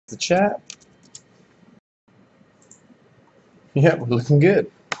the chat. Yeah, we're looking good.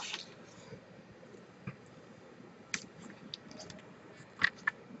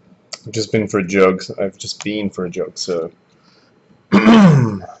 I've just been for a jog. So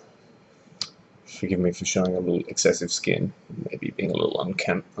forgive me for showing a little excessive skin, maybe being a little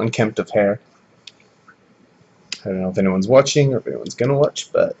unkempt of hair. I don't know if anyone's watching or if anyone's gonna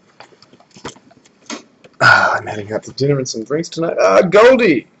watch, but I'm heading out to dinner and some drinks tonight.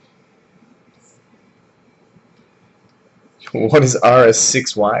 Goldie! What is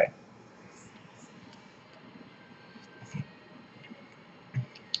RS6Y?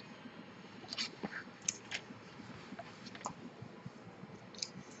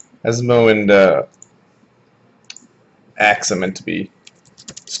 Asmo and Axe are meant to be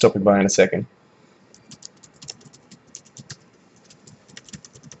stopping by in a second.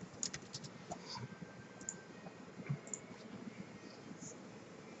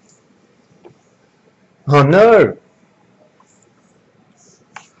 Oh no!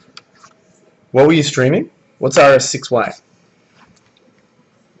 What were you streaming? What's RS6Y?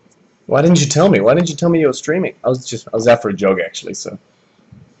 Why didn't you tell me? Why didn't you tell me you were streaming? I was out for a jog actually, so.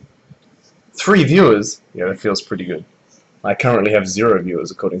 3 viewers? Yeah, that feels pretty good. I currently have 0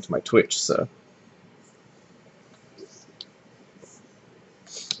 viewers according to my Twitch, so.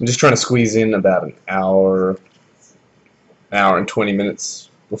 I'm just trying to squeeze in about an hour and 20 minutes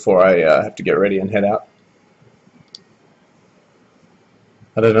before I have to get ready and head out.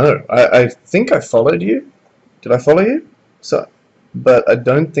 I don't know. I think I followed you. Did I follow you? So, but I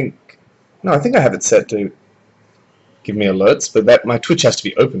don't think. No, I think I have it set to give me alerts, but that my Twitch has to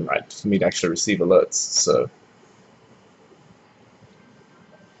be open, right, for me to actually receive alerts. So.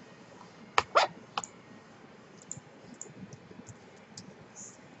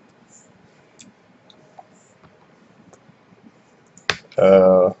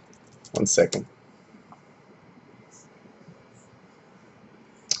 One second.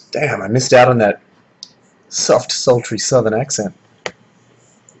 Damn, I missed out on that soft, sultry southern accent.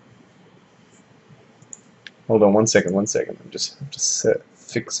 Hold on one second. I just have to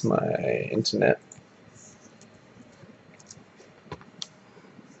fix my internet.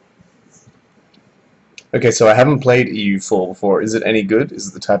 Okay, so I haven't played EU4 before. Is it any good? Is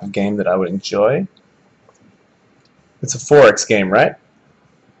it the type of game that I would enjoy? It's a 4X game, right?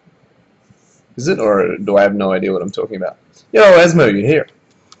 Is it, or do I have no idea what I'm talking about? Yo, Asmo, you're here.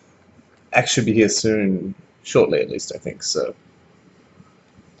 Axe should be here soon, shortly at least, I think, so.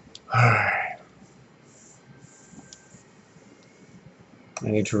 Alright. I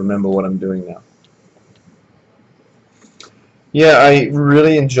need to remember what I'm doing now. Yeah, I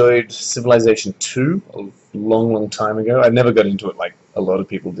really enjoyed Civilization 2 a long time ago. I never got into it like a lot of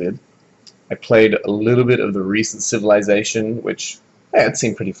people did. I played a little bit of the recent Civilization, which, yeah, it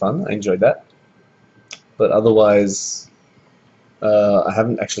seemed pretty fun. I enjoyed that. But otherwise, I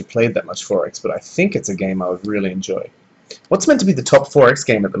haven't actually played that much 4X, but I think it's a game I would really enjoy. What's meant to be the top 4X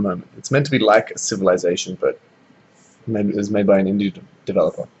game at the moment? It's meant to be like a Civilization, but maybe it was made by an indie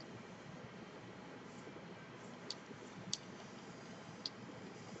developer.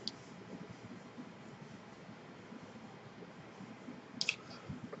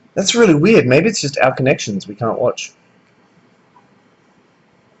 That's really weird. Maybe it's just our connections we can't watch.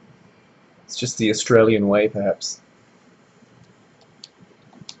 It's just the Australian way, perhaps.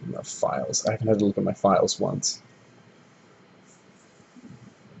 My files. I haven't had a look at my files once.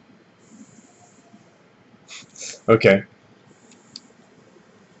 Okay.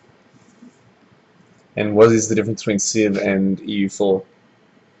 And what is the difference between Civ and EU4?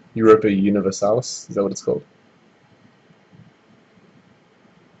 Europa Universalis? Is that what it's called?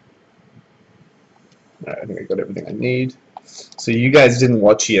 Alright, I think I got everything I need. So you guys didn't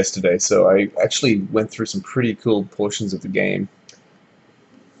watch yesterday, so I actually went through some pretty cool portions of the game.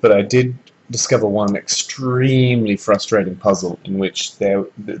 But I did discover one extremely frustrating puzzle in which the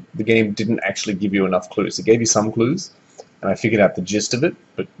game didn't actually give you enough clues. It gave you some clues, and I figured out the gist of it,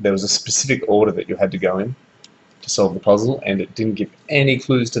 but there was a specific order that you had to go in to solve the puzzle, and it didn't give any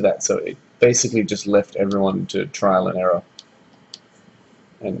clues to that, so it basically just left everyone to trial and error.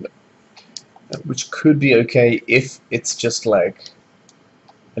 And which could be okay if it's just like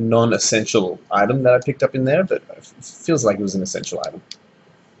a non-essential item that I picked up in there, but it feels like it was an essential item.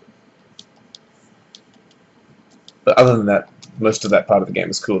 But other than that, most of that part of the game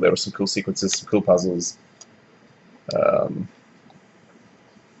was cool. There were some cool sequences, some cool puzzles. A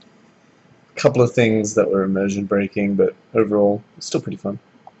couple of things that were immersion breaking, but overall, it's still pretty fun.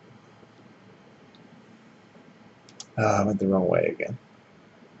 I went the wrong way again.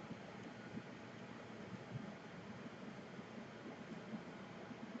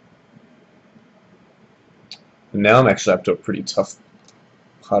 And now I'm actually up to a pretty tough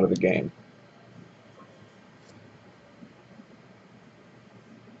part of the game.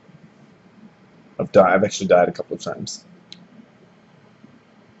 I've actually died a couple of times.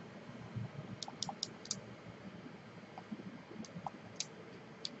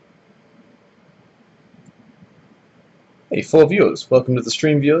 Hey, 4 viewers. Welcome to the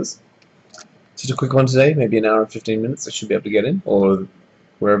stream, viewers. Just a quick one today, maybe an hour and 15 minutes I should be able to get in, or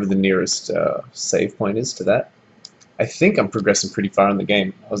wherever the nearest save point is to that. I think I'm progressing pretty far in the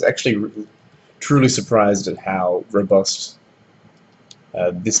game. I was actually truly surprised at how robust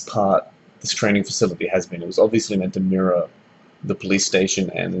this training facility has been. It was obviously meant to mirror the police station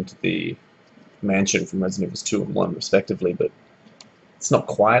and the mansion from Resident Evil 2 and 1 respectively, but it's not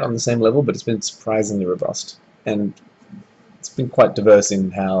quite on the same level, but it's been surprisingly robust. And it's been quite diverse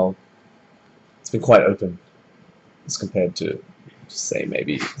in how it's been quite open as compared to, say,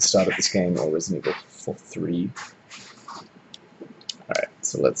 maybe the start of this game or Resident Evil 4 3. Alright,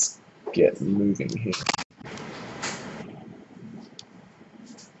 so let's get moving here.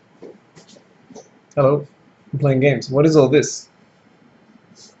 Hello, I'm playing games. What is all this?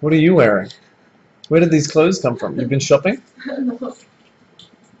 What are you wearing? Where did these clothes come from? You've been shopping? No.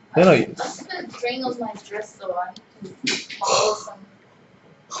 No, I put a string on my dress so I can follow some.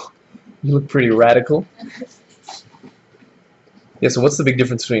 you look pretty radical. Yeah, so what's the big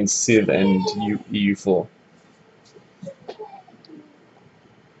difference between Civ and EU4?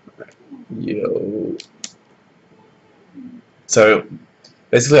 Yo. So,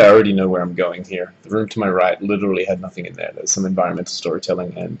 basically I already know where I'm going here. The room to my right literally had nothing in there. There's some environmental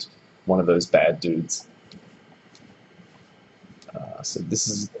storytelling and one of those bad dudes. So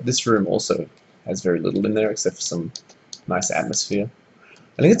this room also has very little in there except for some nice atmosphere.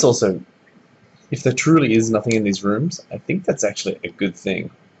 I think it's also, if there truly is nothing in these rooms, I think that's actually a good thing,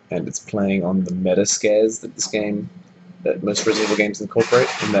 and it's playing on the meta scares that that most Resident Evil games incorporate,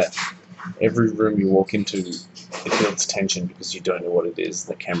 in that every room you walk into, it builds tension because you don't know what it is.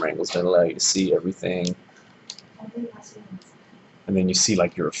 The camera angles don't allow you to see everything, and then you see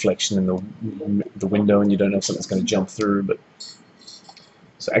like your reflection in the window, and you don't know if something's going to jump through. But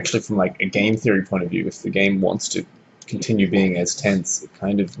so actually, from like a game theory point of view, if the game wants to continue being as tense, it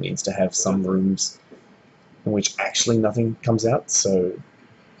kind of needs to have some rooms in which actually nothing comes out, so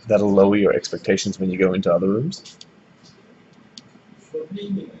that'll lower your expectations when you go into other rooms.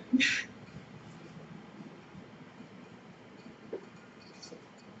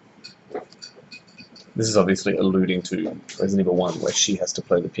 This is obviously alluding to Resident Evil 1, where she has to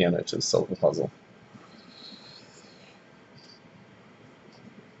play the piano to solve the puzzle.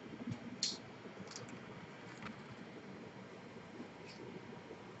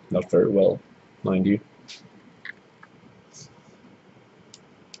 Not very well, mind you.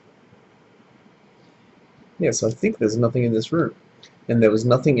 Yeah, so I think there's nothing in this room. And there was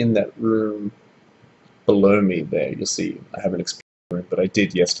nothing in that room below me there. You'll see, I haven't explored the room, but I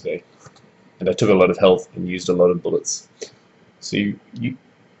did yesterday. And I took a lot of health and used a lot of bullets. So no,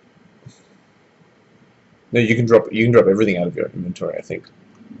 you can drop everything out of your inventory, I think.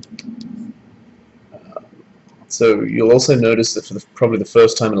 So you'll also notice that for probably the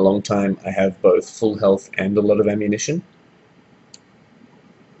first time in a long time, I have both full health and a lot of ammunition.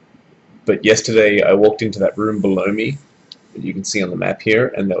 But yesterday I walked into that room below me, that you can see on the map here,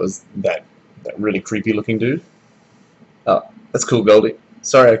 and that was that really creepy looking dude. Oh, that's cool, Goldie.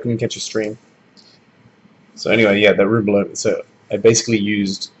 Sorry I couldn't catch your stream. So anyway, yeah, that room below me. So I basically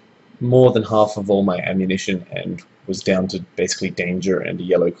used more than half of all my ammunition and was down to basically danger and a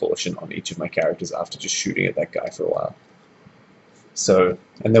yellow caution on each of my characters after just shooting at that guy for a while. So,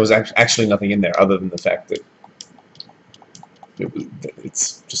 and there was actually nothing in there other than the fact that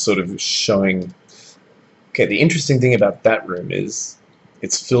it's just sort of showing. Okay, the interesting thing about that room is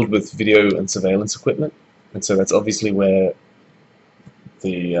it's filled with video and surveillance equipment, and so that's obviously where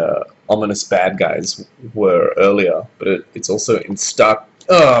the ominous bad guys were earlier, but it's also in stark...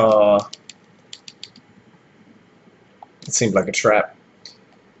 Oh! It seemed like a trap.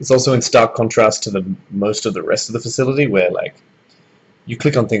 It's also in stark contrast to most of the rest of the facility, where like you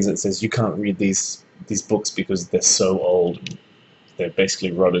click on things and it says you can't read these books because they're so old. They're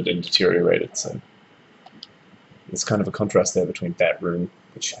basically rotted and deteriorated. So there's kind of a contrast there between that room,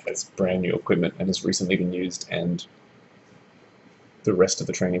 which has brand new equipment and has recently been used, and the rest of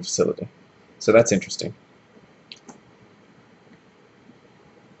the training facility. So that's interesting.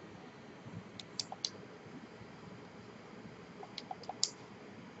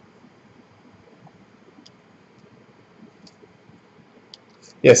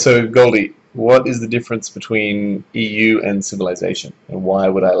 Yeah, so Goldie, what is the difference between EU and Civilization, and why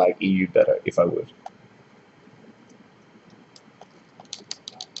would I like EU better if I would?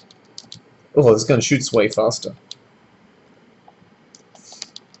 Oh, this gun shoots way faster.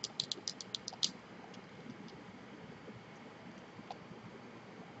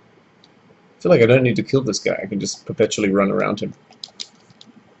 I feel like I don't need to kill this guy. I can just perpetually run around him.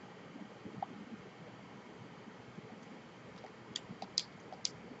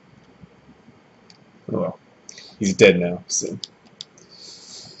 Oh well. He's dead now, so.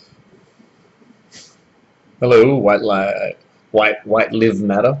 Hello, white live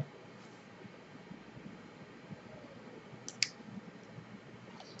matter.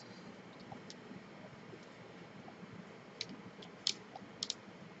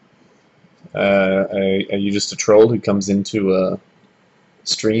 Are you just a troll who comes into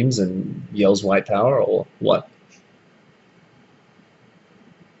streams and yells white power, or what?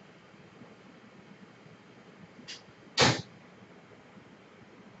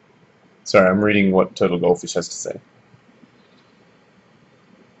 Sorry, I'm reading what Total Goldfish has to say.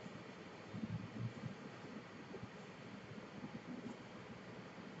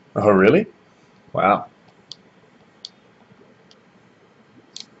 Oh, really? Wow.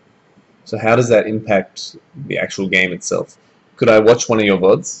 So how does that impact the actual game itself? Could I watch one of your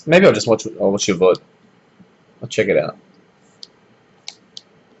VODs? Maybe I'll watch your VOD. I'll check it out.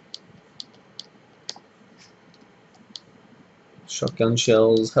 Shotgun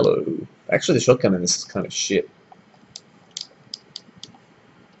shells, hello. Actually, the shotgun in this is kind of shit.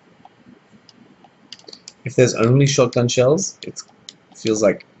 If there's only shotgun shells, it feels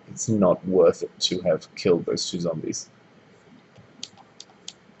like it's not worth it to have killed those two zombies.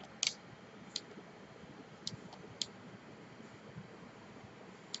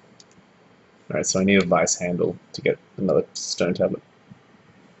 Alright, so I need a vice handle to get another stone tablet.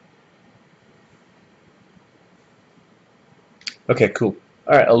 Okay, cool.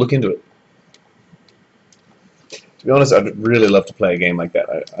 Alright, I'll look into it. To be honest, I'd really love to play a game like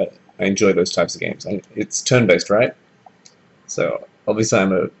that. I enjoy those types of games. It's turn-based, right? So obviously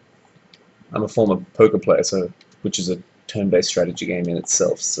I'm a former poker player, so which is a turn-based strategy game in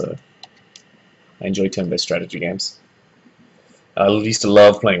itself. So I enjoy turn-based strategy games. I used to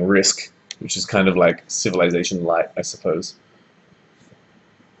love playing Risk, which is kind of like Civilization Light, I suppose.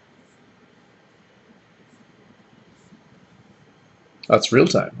 Oh, it's real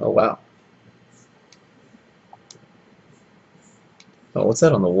time. Oh wow. Oh, what's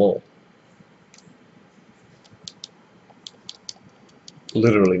that on the wall?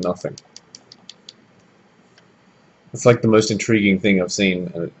 Literally nothing. It's like the most intriguing thing I've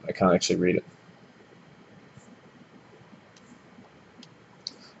seen, and I can't actually read it.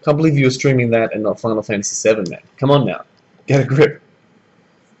 Can't believe you were streaming that and not Final Fantasy VII, man. Come on now. Get a grip.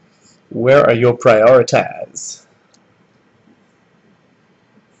 Where are your priorities?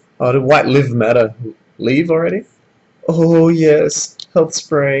 Oh, did White Live Matter leave already? Oh, yes. Health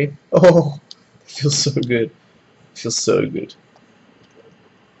spray. Oh, it feels so good. It feels so good.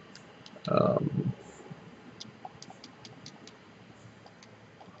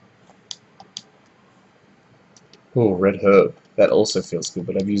 Oh, red herb. That also feels good,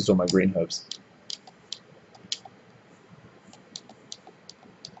 but I've used all my green herbs.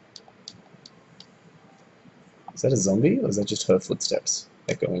 Is that a zombie, or is that just her footsteps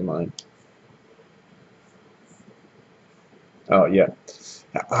echoing mine? Oh, yeah.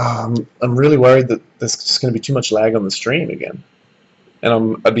 I'm really worried that there's just going to be too much lag on the stream again.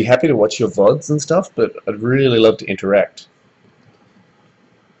 And I'd be happy to watch your VODs and stuff, but I'd really love to interact.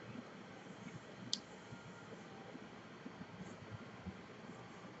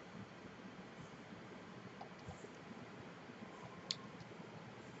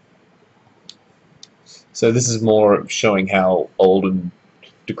 So this is more showing how old and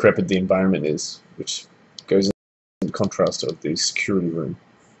decrepit the environment is, which goes in contrast of the security room,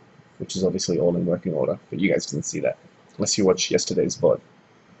 which is obviously all in working order, but you guys didn't see that, unless you watched yesterday's VOD.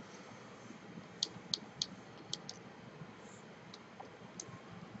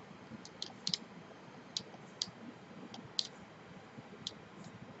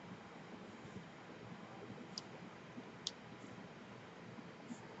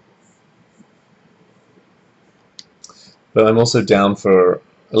 But I'm also down for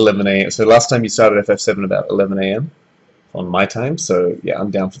 11 a.m. So last time you started FF7 about 11 a.m. on my time, so yeah,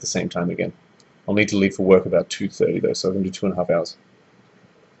 I'm down for the same time again. I'll need to leave for work about 2:30 though, so I'm going to do 2.5 hours.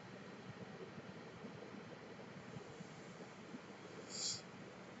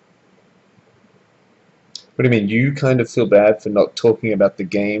 What do you mean? You kind of feel bad for not talking about the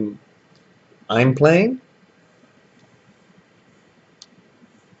game I'm playing?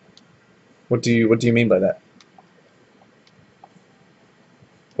 What do you mean by that?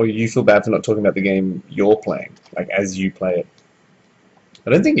 Or you feel bad for not talking about the game you're playing, like as you play it? I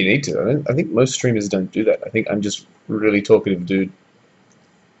don't think you need to. I think most streamers don't do that. I think I'm just really talkative dude.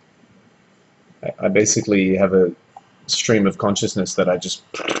 I basically have a stream of consciousness that I just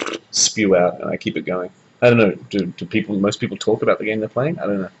spew out and I keep it going. I don't know. Do most people talk about the game they're playing? I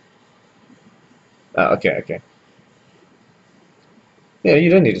don't know. Okay, okay. Yeah, you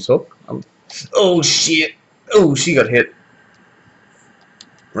don't need to talk. Oh shit! Oh, she got hit.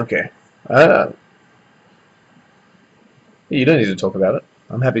 Okay. Uh, you don't need to talk about it.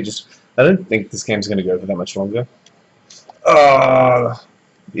 I'm happy just... I don't think this game's going to go for that much longer. Oh,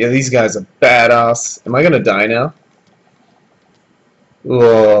 yeah, these guys are badass. Am I going to die now?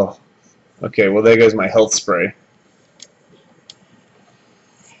 Oh, okay, well there goes my health spray.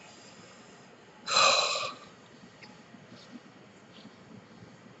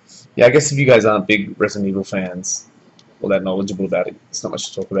 Yeah, I guess if you guys aren't big Resident Evil fans, or that knowledgeable about it, it's not much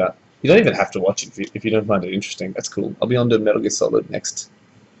to talk about. You don't even have to watch it if you don't find it interesting. That's cool. I'll be on to Metal Gear Solid next.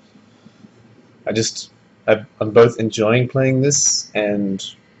 I'm both enjoying playing this, and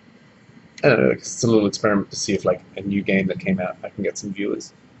I don't know, it's a little experiment to see if, like, a new game that came out, I can get some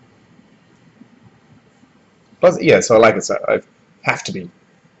viewers. But yeah, so I like it. So I have to be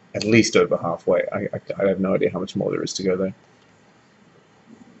at least over halfway. I have no idea how much more there is to go there.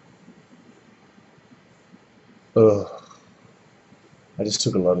 Ugh. I just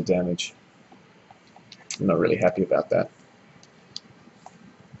took a lot of damage. I'm not really happy about that.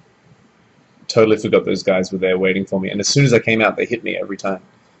 Totally forgot those guys were there waiting for me, and as soon as I came out, they hit me every time.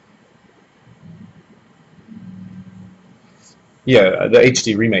 Yeah, the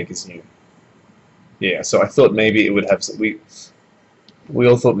HD remake is new. Yeah, so I thought maybe it would have some, we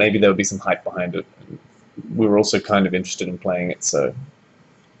all thought maybe there would be some hype behind it. And we were also kind of interested in playing it, so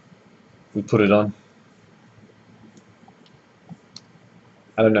we put it on.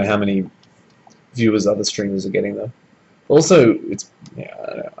 I don't know how many viewers other streamers are getting though. Also, it's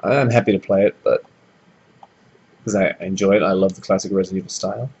yeah, I'm happy to play it, but because I enjoy it, I love the classic Resident Evil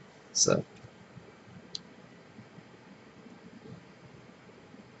style. So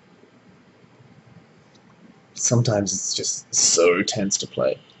sometimes it's just so tense to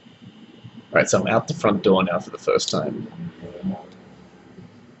play. Alright, so I'm out the front door now for the first time.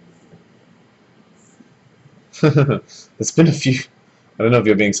 There's been a few... I don't know if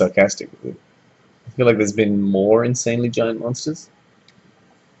you're being sarcastic. I feel like there's been more insanely giant monsters.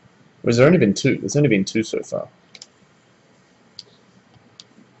 Or has there only been two? There's only been two so far.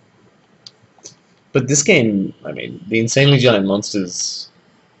 But this game, I mean, the insanely giant monsters...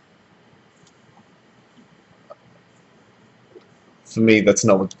 For me, that's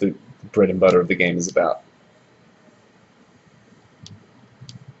not what the bread and butter of the game is about.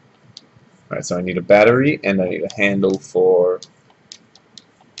 Alright, so I need a battery, and I need a handle for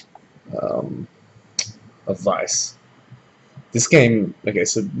a vice. This game, okay,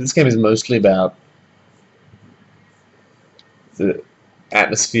 so this game is mostly about the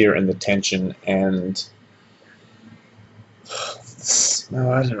atmosphere and the tension and...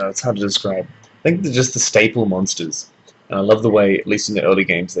 No, I don't know, it's hard to describe. I think they're just the staple monsters. And I love the way, at least in the early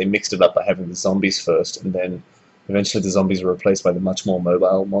games, they mixed it up by having the zombies first, and then eventually the zombies were replaced by the much more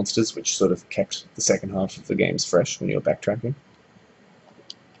mobile monsters, which sort of kept the second half of the games fresh when you were backtracking.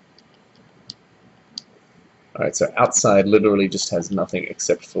 Alright, so outside literally just has nothing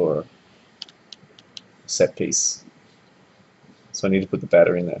except for a set piece. So I need to put the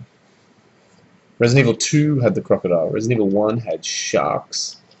battery in there. Resident Evil 2 had the crocodile. Resident Evil 1 had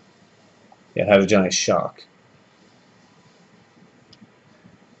sharks. Yeah, it had a giant shark.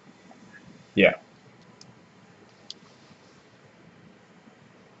 Yeah.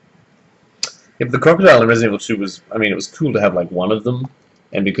 Yeah, but the crocodile in Resident Evil 2 was, I mean, it was cool to have like one of them,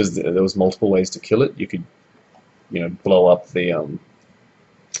 and because there was multiple ways to kill it, you could, you know, blow up the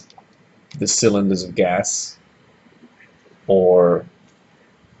cylinders of gas, or,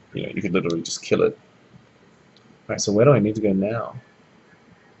 you know, you could literally just kill it. Alright, so where do I need to go now?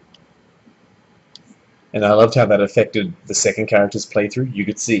 And I loved how that affected the second character's playthrough. You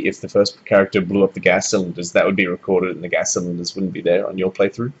could see if the first character blew up the gas cylinders, that would be recorded and the gas cylinders wouldn't be there on your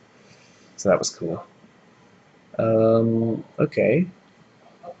playthrough. So that was cool. Okay.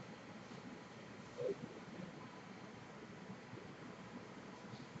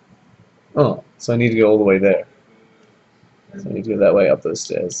 Oh, so I need to go all the way there. So I need to go that way up those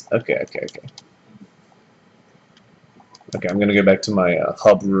stairs. Okay, okay, okay. Okay, I'm gonna go back to my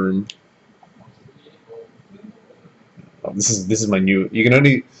hub room. Oh, this is my new. You can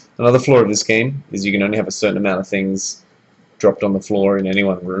only another flaw of this game is you can only have a certain amount of things dropped on the floor in any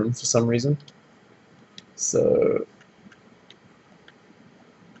one room for some reason. So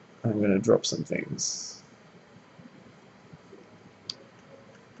I'm gonna drop some things.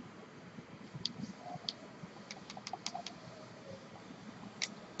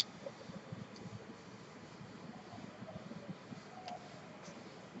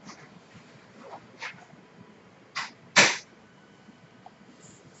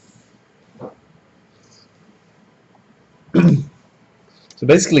 So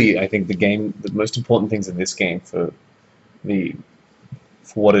basically, I think the most important things in this game the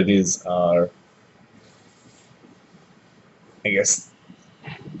for what it is are, I guess,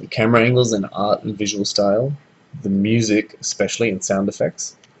 the camera angles and art and visual style, the music especially and sound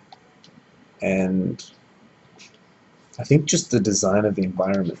effects, and I think just the design of the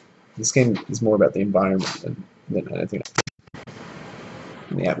environment. This game is more about the environment than anything else,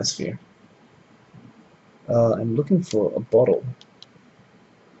 and the atmosphere. I'm looking for a bottle.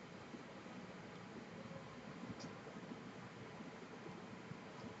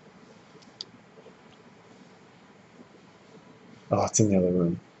 Oh, it's in the other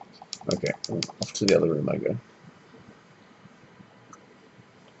room. Okay, off to the other room I go.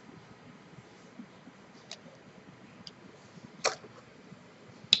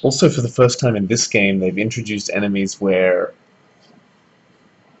 Also, for the first time in this game, they've introduced enemies where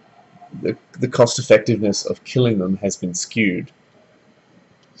the cost effectiveness of killing them has been skewed.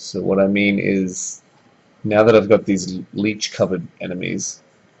 So what I mean is, now that I've got these leech covered enemies,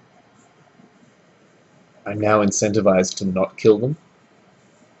 I'm now incentivized to not kill them.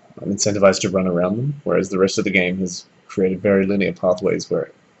 I'm incentivized to run around them, whereas the rest of the game has created very linear pathways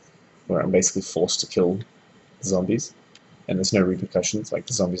where I'm basically forced to kill the zombies, and there's no repercussions, like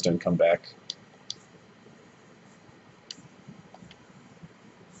the zombies don't come back.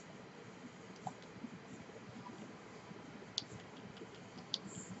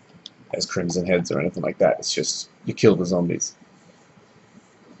 As crimson heads or anything like that. It's just you kill the zombies,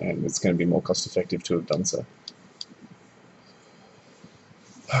 and it's going to be more cost effective to have done so.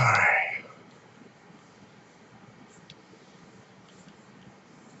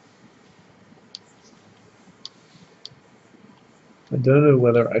 I don't know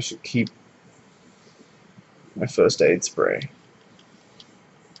whether I should keep my first aid spray.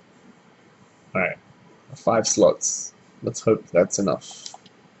 Alright, 5 slots. Let's hope that's enough.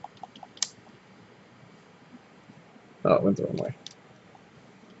 Oh, it went the wrong way.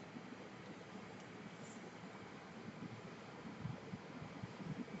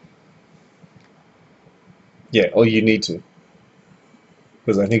 Yeah, or you need to.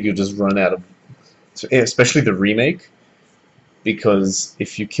 Because I think you'll just run out of... Especially the remake, because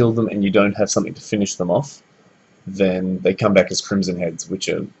if you kill them and you don't have something to finish them off, then they come back as Crimson Heads, which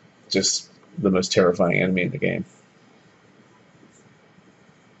are just the most terrifying enemy in the game.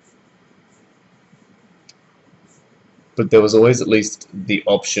 But there was always at least the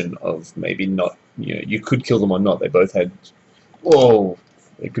option of maybe not, you could kill them or not. They both had, whoa,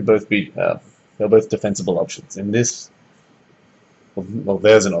 they could both be, they're both defensible options. In this, well,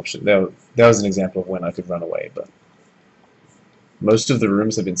 there's an option. That was an example of when I could run away, but most of the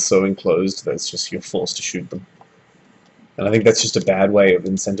rooms have been so enclosed that it's just you're forced to shoot them. And I think that's just a bad way of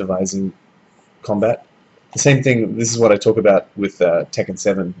incentivizing combat. The same thing, this is what I talk about with Tekken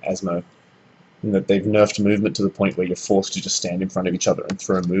 7 Asmo, in that they've nerfed movement to the point where you're forced to just stand in front of each other and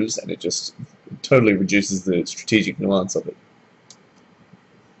throw moves, and it just totally reduces the strategic nuance of it.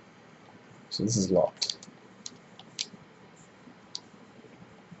 So this is locked.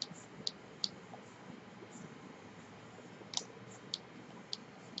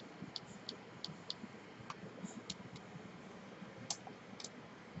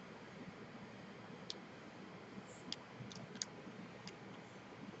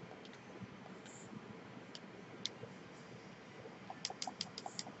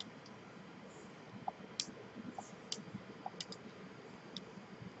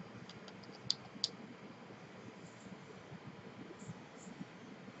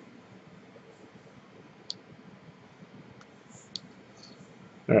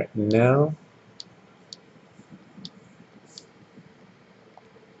 Alright, now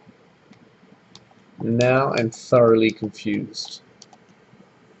I'm thoroughly confused.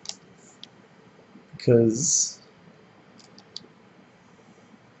 Because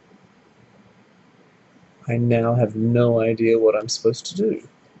I now have no idea what I'm supposed to do.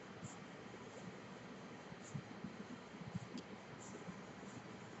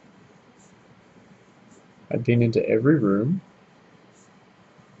 I've been into every room.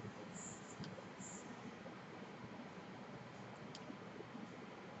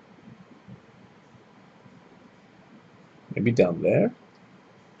 Maybe down there?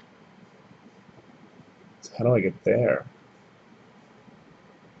 So how do I get there?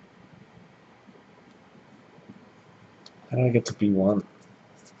 How do I get to B1?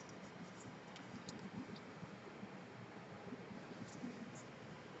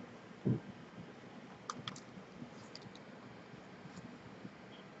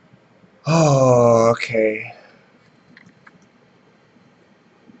 Oh, okay.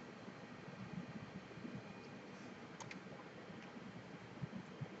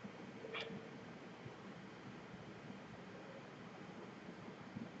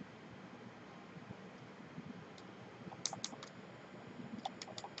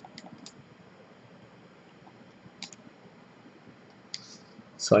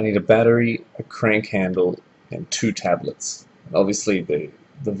 So I need a battery, a crank handle, and 2 tablets. And obviously the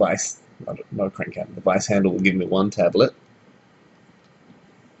vice, not a crank handle, the vice handle will give me 1 tablet.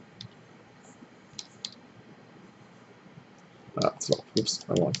 Ah, it's locked. Oops,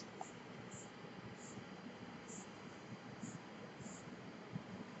 wrong one.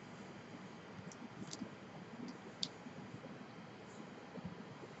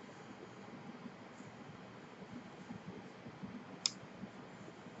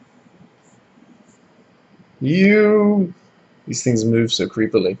 These things move so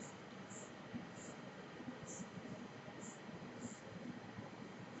creepily.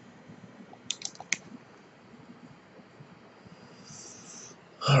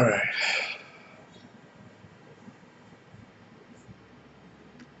 Alright.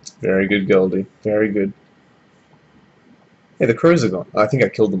 Very good, Goldie. Very good. Hey, the crows are gone. I think I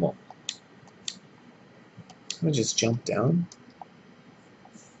killed them all. Can I just jump down?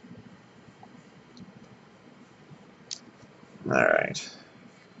 Alright.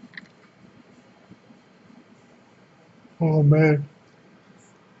 Oh, man.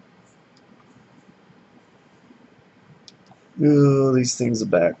 Ugh, these things are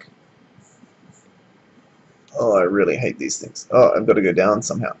back. Oh, I really hate these things. Oh, I've got to go down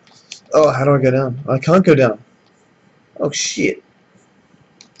somehow. Oh, how do I go down? I can't go down. Oh, shit.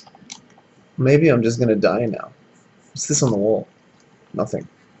 Maybe I'm just going to die now. What's this on the wall? Nothing.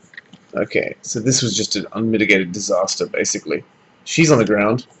 Okay, so this was just an unmitigated disaster, basically. She's on the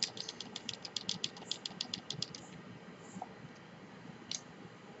ground.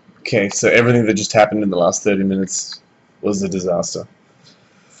 Okay, so everything that just happened in the last 30 minutes was a disaster.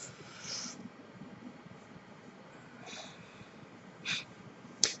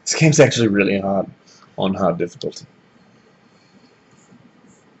 This game's actually really hard on hard difficulty.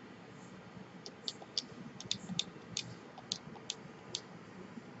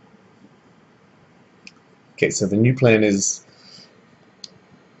 Okay, so the new plan is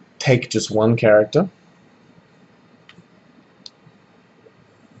take just 1 character.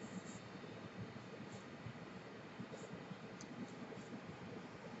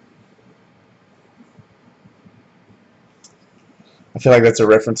 I feel like that's a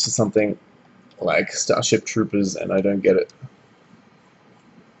reference to something like Starship Troopers, and I don't get it.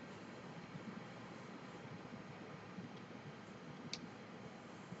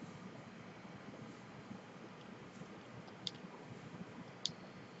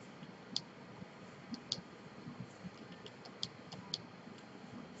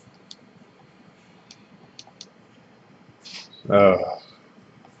 Oh.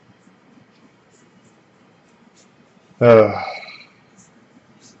 Oh.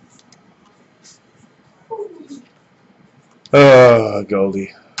 Oh,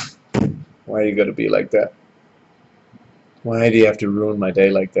 Goldie. Why you gotta be like that? Why do you have to ruin my day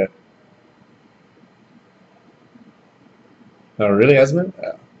like that? Oh, really, Asmund?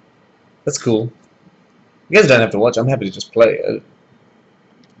 Yeah. That's cool. You guys don't have to watch. I'm happy to just play. I'll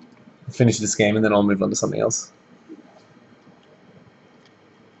finish this game and then I'll move on to something else.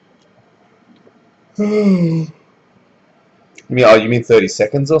 You mean 30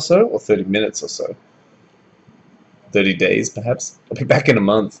 seconds or so? Or 30 minutes or so? 30 days, perhaps? I'll be back in a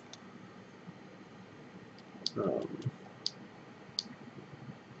month. Um,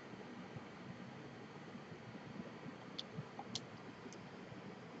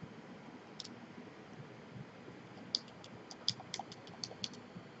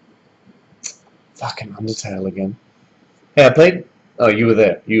 fucking Undertale again. Hey, I played... Oh, you were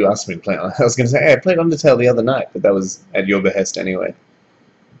there. You asked me to play. I was going to say, hey, I played Undertale the other night, but that was at your behest anyway.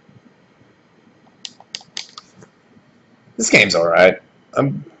 This game's alright.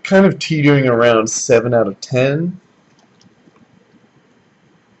 I'm kind of teetering around 7 out of 10.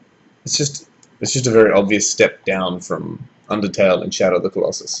 It's just a very obvious step down from Undertale and Shadow of the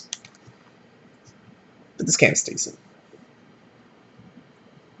Colossus. But this game's decent.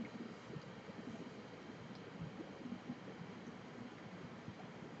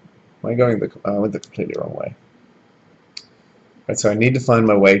 Am I going I went the completely wrong way. Right, so I need to find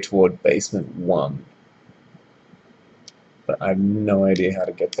my way toward basement 1. But I have no idea how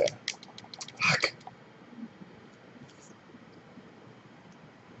to get there. Fuck.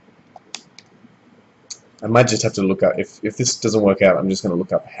 I might just have to look up, if this doesn't work out, I'm just going to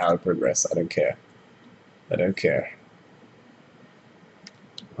look up how to progress. I don't care. I don't care.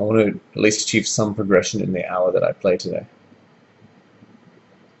 I want to at least achieve some progression in the hour that I play today.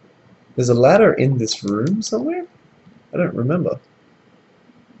 There's a ladder in this room somewhere? I don't remember.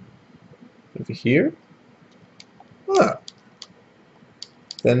 Over here? Ah.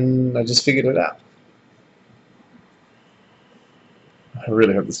 Then I just figured it out. I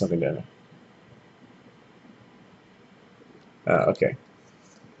really hope there's nothing down there. Okay.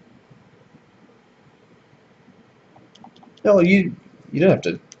 No, you don't have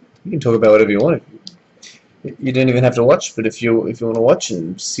to. You can talk about whatever you want. You don't even have to watch, but if you want to watch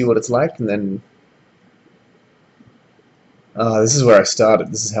and see what it's like, and then this is where I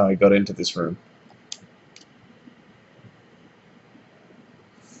started. This is how I got into this room.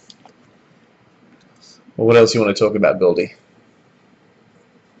 Well, what else you want to talk about, Goldie?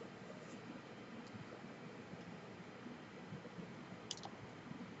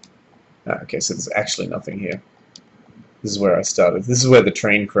 Okay, so there's actually nothing here. This is where I started. This is where the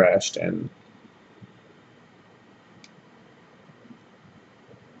train crashed, and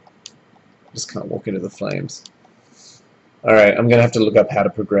just can't walk into the flames. Alright, I'm gonna have to look up how to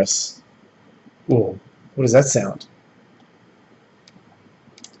progress. Whoa, what does that sound?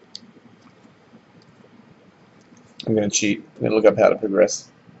 I'm gonna cheat. I'm gonna look up how to progress.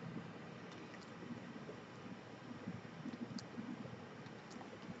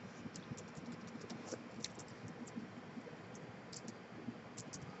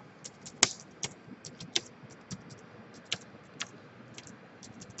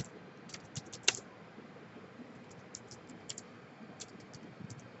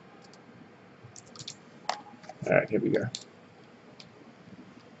 Alright, here we go.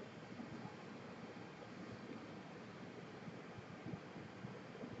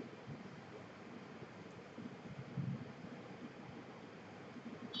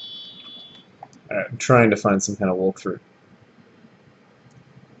 Alright, I'm trying to find some kind of walkthrough.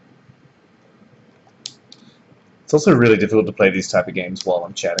 It's also really difficult to play these type of games while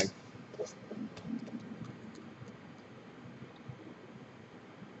I'm chatting.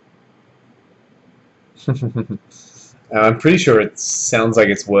 I'm pretty sure it sounds like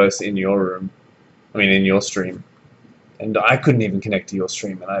it's worse in your room. I mean, in your stream. And I couldn't even connect to your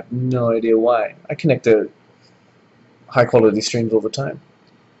stream, and I have no idea why. I connect to high-quality streams all the time.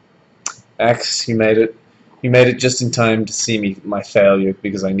 Axe, you made it. You made it just in time to see my failure,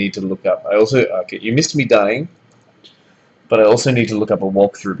 because I need to look up. Okay, you missed me dying, but I also need to look up a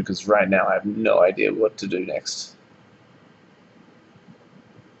walkthrough, because right now I have no idea what to do next.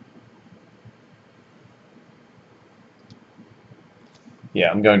 Yeah,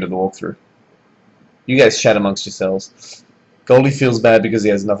 I'm going to the walkthrough. You guys chat amongst yourselves. Goldie feels bad because he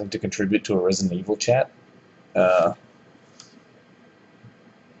has nothing to contribute to a Resident Evil chat. Bug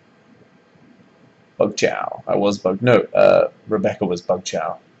Chow. I was Bug... No, Rebecca was Bug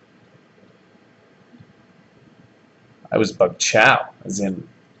Chow. I was Bug Chow, as in...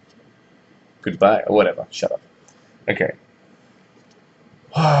 Goodbye, or whatever. Shut up. Okay.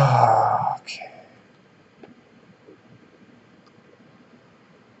 Okay.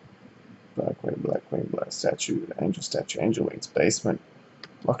 Black Wing, Black Statue, Angel Wings, Basement,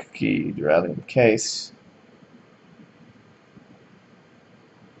 Locker Key, Duralium Case.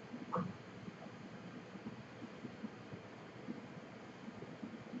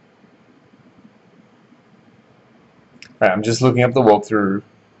 Alright, I'm just looking up the walkthrough.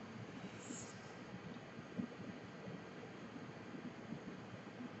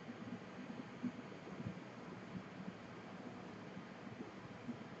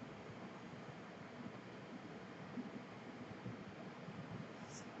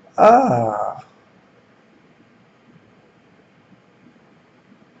 Ah.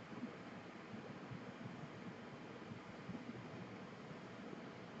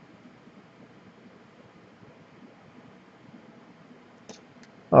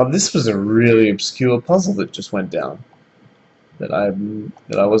 Oh, this was a really obscure puzzle that just went down that I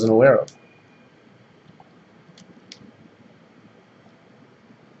wasn't aware of.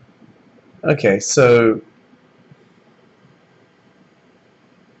 Okay, so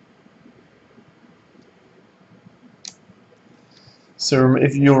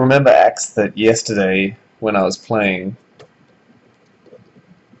if you'll remember, Axe, that yesterday when I was playing,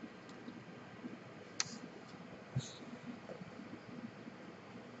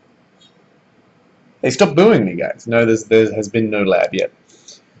 hey, stop booing me, guys. No, there has been no lab yet.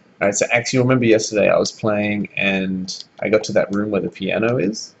 Alright, so Axe, you remember yesterday I was playing and I got to that room where the piano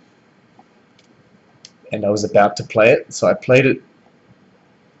is, and I was about to play it, so I played it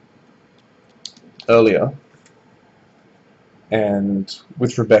earlier, and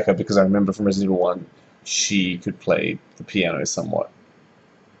with Rebecca, because I remember from Resident Evil 1, she could play the piano somewhat.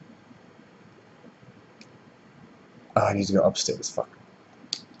 Oh, I need to go upstairs, fuck.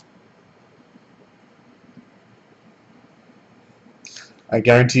 I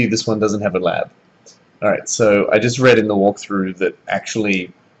guarantee you this one doesn't have a lab. Alright, so I just read in the walkthrough that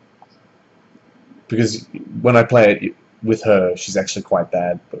actually, because when I play it, with her, she's actually quite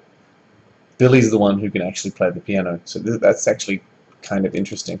bad, but Billy's the one who can actually play the piano, so that's actually kind of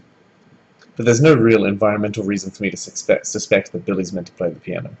interesting. But there's no real environmental reason for me to suspect that Billy's meant to play the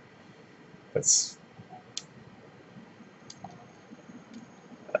piano. That's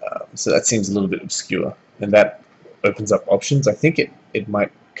so that seems a little bit obscure, and that opens up options. I think it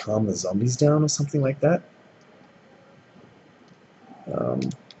might calm the zombies down or something like that.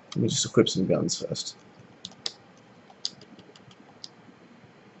 Let me just equip some guns first.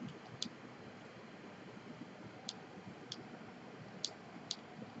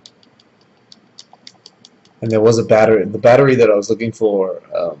 And there was a battery. The battery that I was looking for,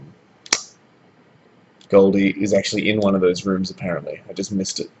 Goldie, is actually in one of those rooms, apparently. I just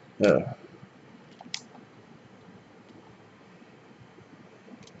missed it. Yeah.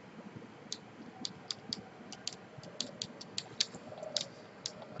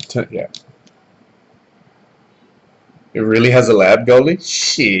 It really has a lab, Goldie?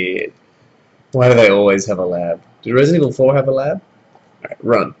 Shit. Why do they always have a lab? Did Resident Evil 4 have a lab? Alright,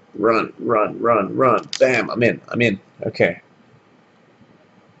 run, run, run, run, run. Bam, I'm in, I'm in. Okay.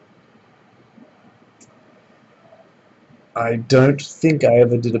 I don't think I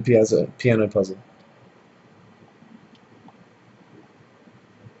ever did a piano puzzle.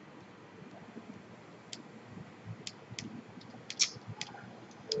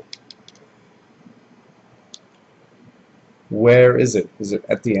 Where is it? Is it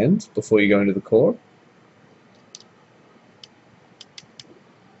at the end, before you go into the core?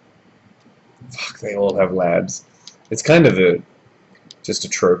 Fuck, they all have labs. It's kind of just a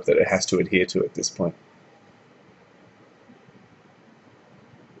trope that it has to adhere to at this point.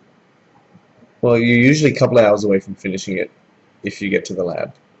 Well, you're usually a couple of hours away from finishing it if you get to the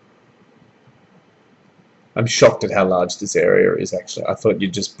lab. I'm shocked at how large this area is, actually. I thought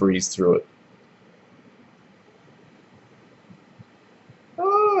you'd just breeze through it.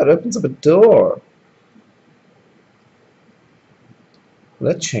 Oh, it opens up a door.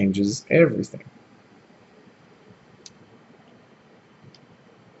 That changes everything.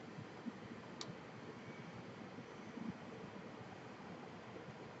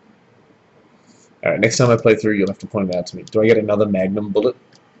 Alright, next time I play through, you'll have to point it out to me. Do I get another Magnum bullet?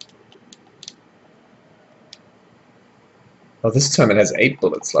 Oh, this time it has 8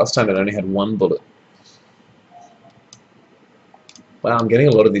 bullets. Last time it only had 1 bullet. Wow, I'm getting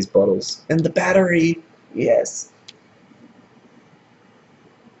a lot of these bottles. And the battery! Yes!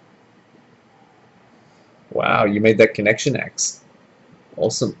 Wow, you made that connection, Axe.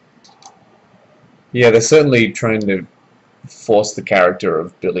 Awesome. Yeah, they're certainly trying to force the character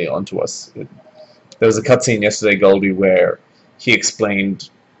of Billy onto us. There was a cutscene yesterday, Goldie, where he explained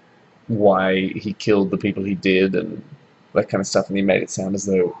why he killed the people he did and that kind of stuff, and he made it sound as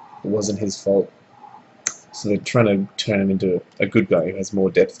though it wasn't his fault. So they're trying to turn him into a good guy who has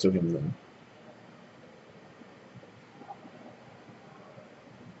more depth to him than...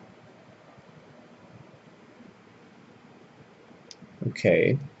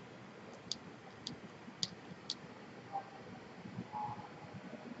 Okay.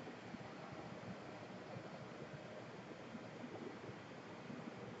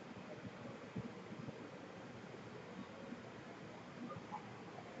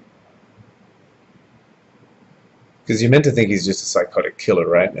 Because you're meant to think he's just a psychotic killer,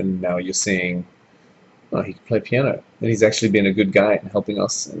 right? And now you're seeing, oh, he can play piano. And he's actually been a good guy and helping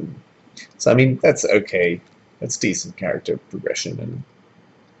us. And so, I mean, that's okay. That's decent character progression. And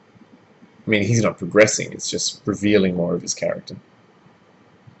I mean, he's not progressing. It's just revealing more of his character.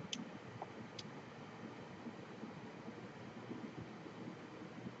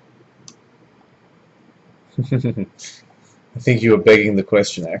 I think you were begging the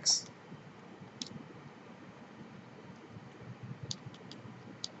question, Axe.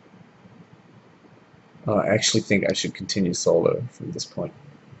 I actually think I should continue solo from this point.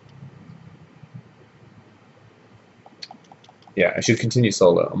 Yeah, I should continue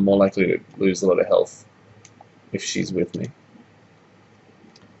solo. I'm more likely to lose a lot of health if she's with me.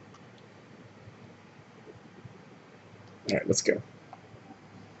 Alright, let's go.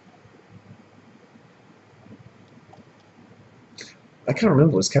 I can't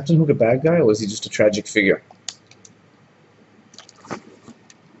remember, was Captain Hook a bad guy or was he just a tragic figure?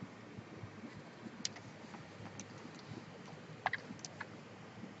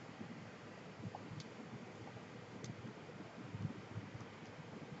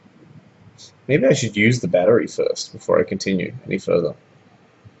 Maybe I should use the battery first before I continue any further.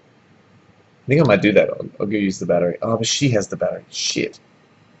 I think I might do that. I'll go use the battery. Oh, but she has the battery. Shit.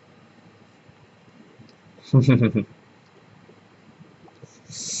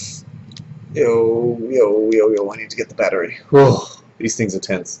 Yo, I need to get the battery. Oh, these things are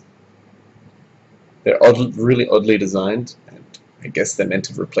tense. They're really oddly designed, and I guess they're meant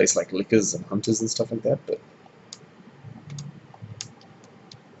to replace like lickers and hunters and stuff like that, but...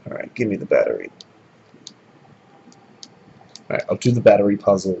 Alright, give me the battery. Alright, I'll do the battery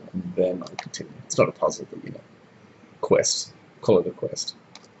puzzle, and then I'll continue. It's not a puzzle, but you know, quest. Call it a quest.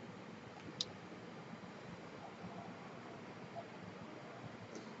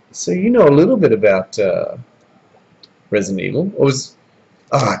 So you know a little bit about Resident Evil. Or was...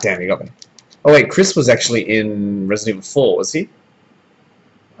 Ah, damn, you got me. Oh wait, Chris was actually in Resident Evil 4, was he?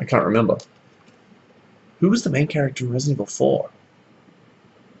 I can't remember. Who was the main character in Resident Evil 4?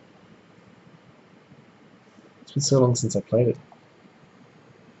 It's been so long since I played it.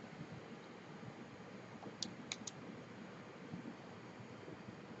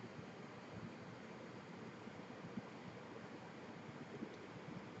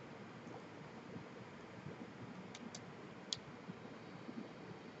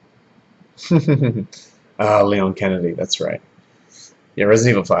 Ah, Leon Kennedy, that's right. Yeah,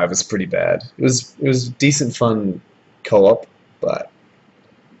 Resident Evil 5 was pretty bad. It was decent fun co-op, but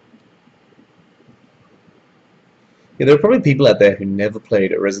yeah, there are probably people out there who never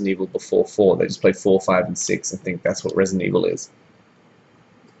played a Resident Evil before 4. They just played 4, 5, and 6 and think that's what Resident Evil is.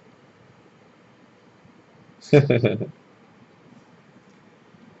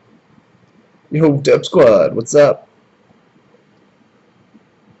 Yo, Dub Squad, what's up?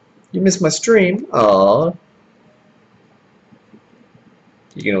 You missed my stream? Aww.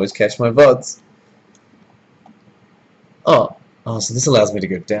 You can always catch my VODs. Oh, so this allows me to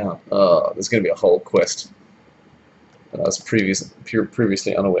go down. Oh, there's going to be a whole quest that I was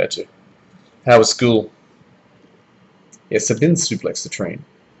previously unaware to. How was school? Yes, Sabine suplexed the train.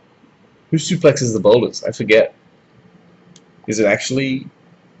 Who suplexes the boulders? I forget. Is it actually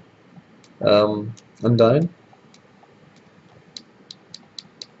Undyne?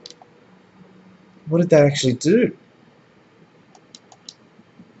 What did that actually do?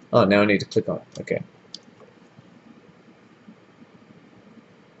 Oh, now I need to click on it. Okay.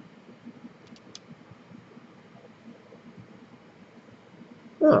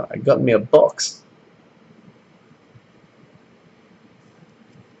 Oh, I got me a box.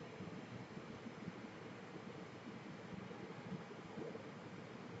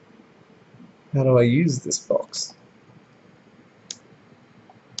 How do I use this box?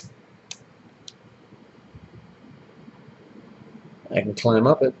 I can climb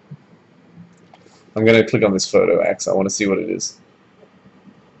up it. I'm going to click on this photo axe. I want to see what it is.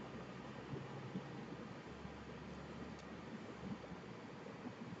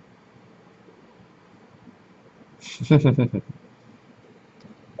 Did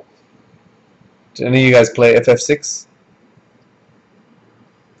any of you guys play FF6?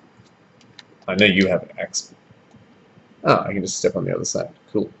 I know you have an axe. Oh, I can just step on the other side.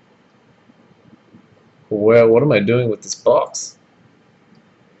 Cool. Well, what am I doing with this box?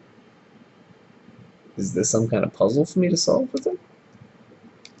 Is there some kind of puzzle for me to solve with it?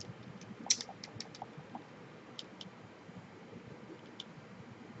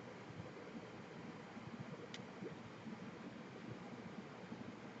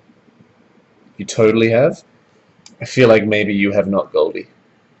 You totally have? I feel like maybe you have not, Goldie.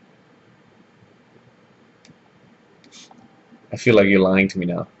 I feel like you're lying to me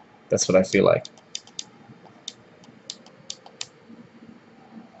now. That's what I feel like.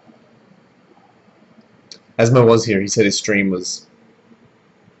 Asmo was here. He said his stream was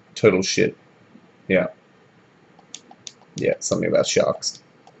total shit. Yeah. Yeah, something about sharks.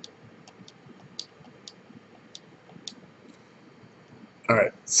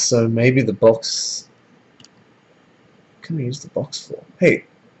 Alright, so maybe the box... What can I use the box for? Hey!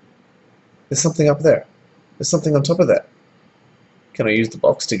 There's something up there. There's something on top of that. Can I use the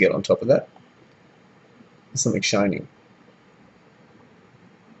box to get on top of that? There's something shining.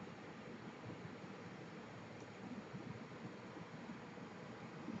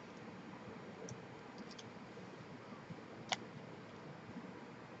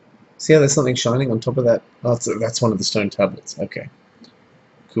 See how there's something shining on top of that? Oh, that's one of the stone tablets. Okay.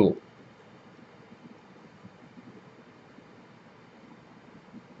 Cool.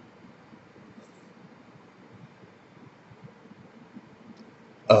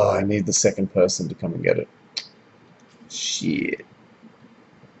 Oh, I need the second person to come and get it. Shit.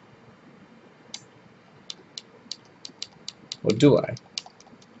 Or do I?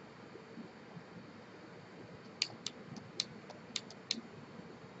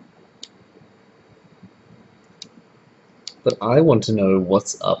 But I want to know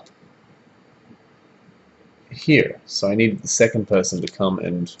what's up here. So I need the second person to come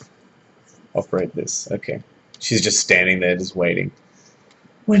and operate this. Okay. She's just standing there, just waiting.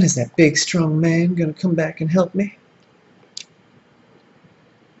 When is that big, strong man gonna come back and help me?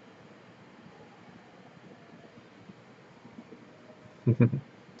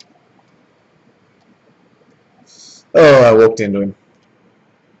 Oh, I walked into him.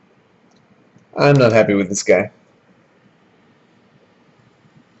 I'm not happy with this guy.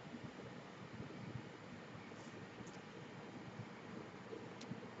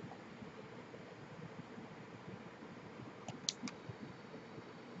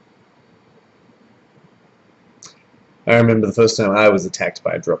 I remember the first time I was attacked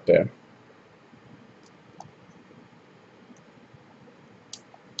by a drop bear.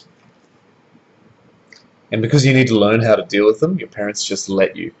 And because you need to learn how to deal with them, your parents just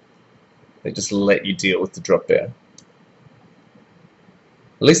let you. They just let you deal with the drop bear. At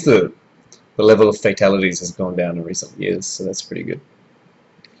least the level of fatalities has gone down in recent years, so that's pretty good.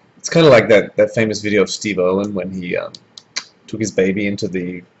 It's kind of like that famous video of Steve Irwin when he took his baby into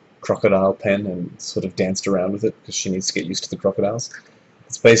the crocodile pen and sort of danced around with it because she needs to get used to the crocodiles.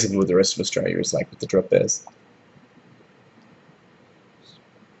 It's basically what the rest of Australia is like with the drop bears.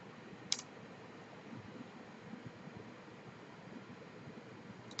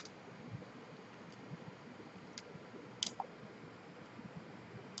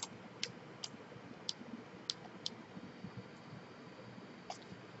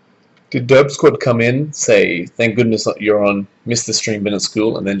 Did Derp Squad come in, say, thank goodness you're on, miss the stream, been at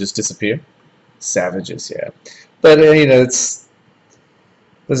school, and then just disappear? Savages, yeah. But, you know,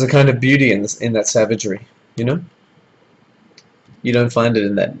 there's a kind of beauty in that savagery, you know? You don't find it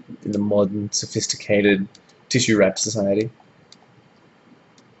in the modern, sophisticated, tissue-wrapped society.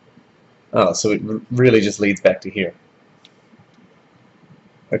 Oh, so it really just leads back to here.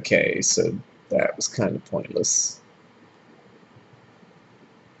 Okay, so that was kind of pointless.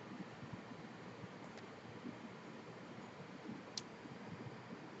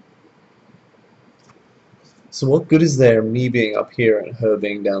 So what good is there me being up here and her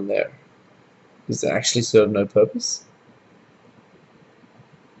being down there? Does it actually serve no purpose?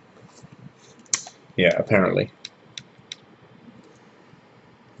 Yeah, apparently.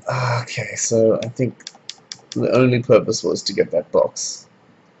 Okay, so I think the only purpose was to get that box.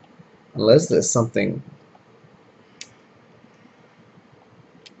 Unless there's something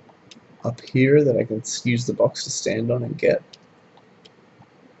up here that I can use the box to stand on and get.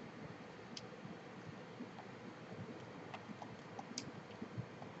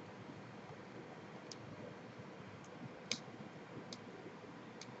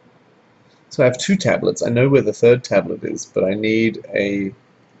 So I have 2 tablets. I know where the 3rd tablet is, but I need a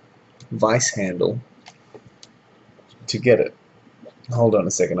vice handle to get it. Hold on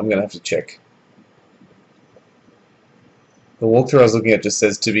a second, I'm gonna have to check. The walkthrough I was looking at just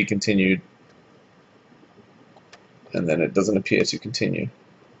says to be continued, and then it doesn't appear to continue.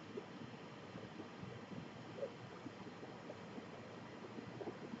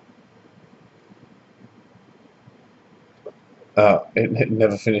 It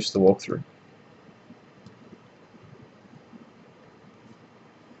never finished the walkthrough.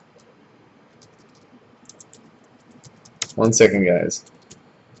 One second, guys.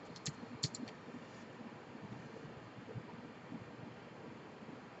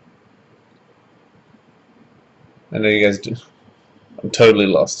 I know you guys do. I'm totally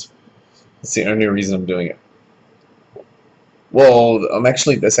lost. That's the only reason I'm doing it. Well,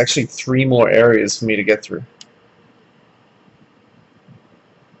 there's actually 3 more areas for me to get through.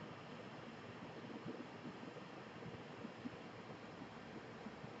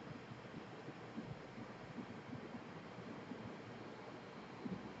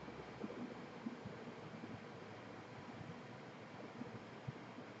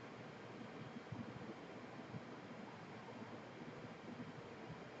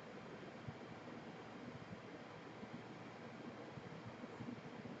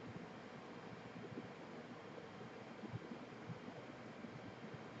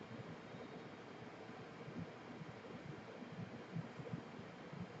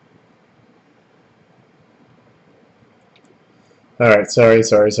 Alright, sorry.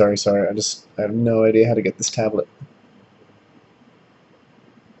 I have no idea how to get this tablet.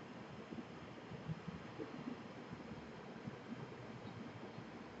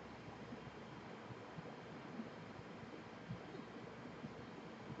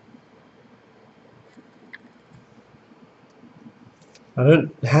 I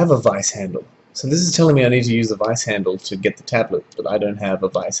don't have a vice handle. So this is telling me I need to use the vice handle to get the tablet, but I don't have a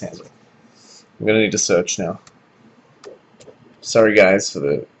vice handle. I'm gonna need to search now. Sorry guys for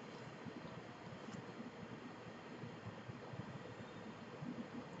the...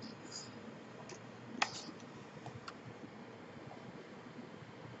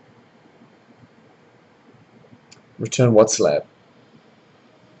 Return what slab?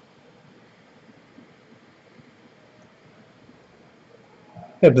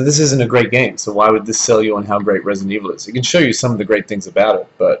 Yeah, but this isn't a great game, so why would this sell you on how great Resident Evil is? It can show you some of the great things about it,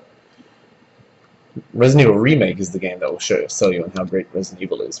 but Resident Evil Remake is the game that will sell you on how great Resident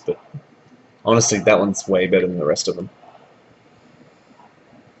Evil is, but honestly, that one's way better than the rest of them.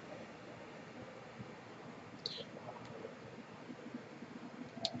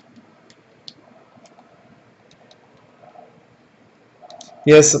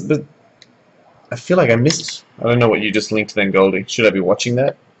 Yes, but I feel like I missed... I don't know what you just linked then, Goldie. Should I be watching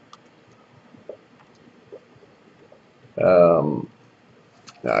that? No,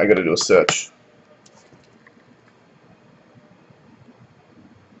 I gotta do a search.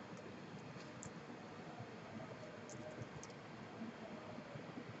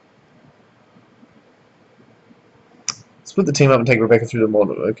 Split the team up and take Rebecca through the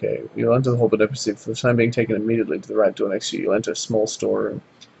model. Okay, you'll enter the hall, but don't proceed. For the time being, taken immediately to the right door next to you. You'll enter a small storeroom,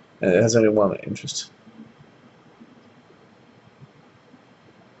 and it has only one interest.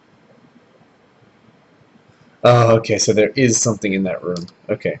 Oh, okay, so there is something in that room.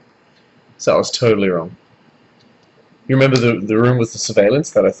 Okay, so I was totally wrong. You remember the room with the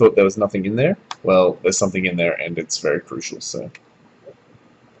surveillance that I thought there was nothing in there? Well, there's something in there, and it's very crucial, so...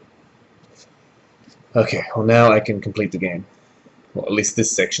 Okay, well now I can complete the game. Well, at least this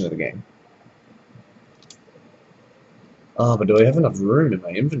section of the game. Oh, but do I have enough room in my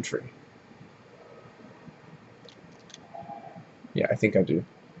inventory? Yeah, I think I do.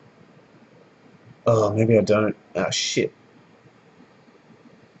 Oh, maybe I don't. Ah, shit.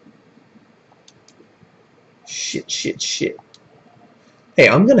 Shit. Hey,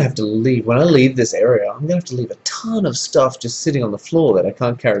 I'm gonna have to leave. When I leave this area, I'm gonna have to leave a ton of stuff just sitting on the floor that I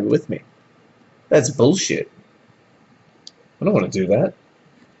can't carry with me. That's bullshit. I don't want to do that.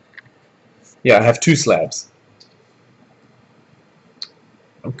 Yeah, I have 2 slabs.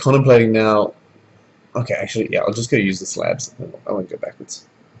 I'm contemplating now... Okay, actually, yeah, I'll just go use the slabs. I won't go backwards.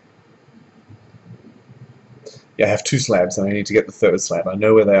 Yeah, I have 2 slabs, and I need to get the 3rd slab. I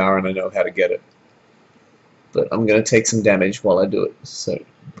know where they are, and I know how to get it. But I'm going to take some damage while I do it. So,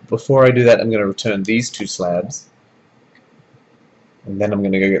 before I do that, I'm going to return these 2 slabs. And then I'm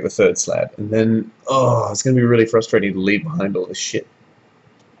going to go get the 3rd slab. And then, oh, it's going to be really frustrating to leave behind all this shit.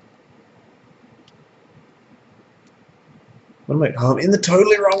 What am I? Oh, I'm in the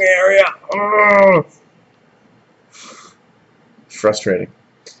totally wrong area! Oh! Frustrating.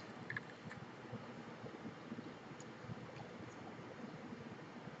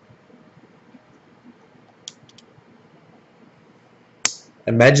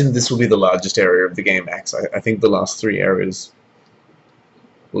 Imagine this will be the largest area of the game, Max. I think the last 3 areas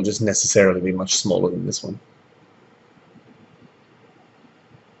will just necessarily be much smaller than this one.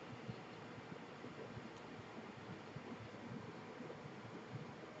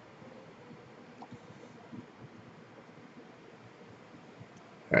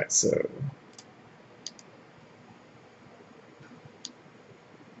 Alright, so...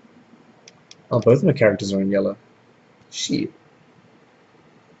 Oh, both of my characters are in yellow. Shit.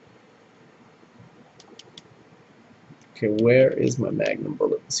 Okay, where is my magnum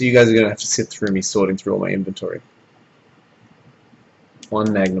bullet? So you guys are going to have to sit through me sorting through all my inventory.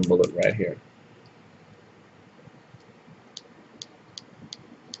 1 magnum bullet right here.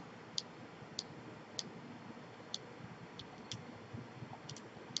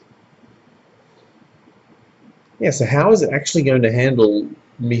 Yeah, so how is it actually going to handle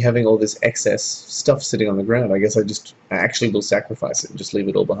me having all this excess stuff sitting on the ground? I guess I actually will sacrifice it and just leave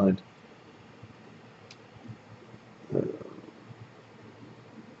it all behind.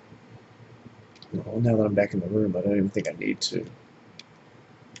 Well, now that I'm back in the room, I don't even think I need to.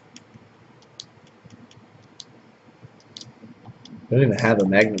 I don't even have a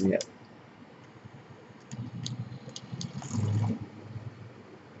magnum yet.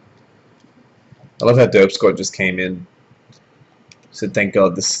 I love how Dope Squad just came in, said thank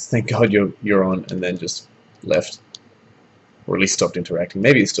God you're on, and then just left, or at least stopped interacting.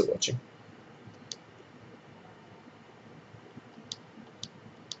 Maybe he's still watching.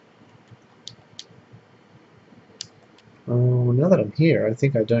 Oh, now that I'm here, I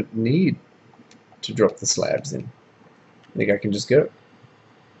think I don't need to drop the slabs in. I think I can just go.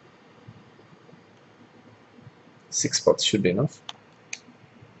 6 spots should be enough.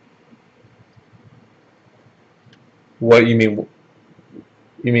 What you mean?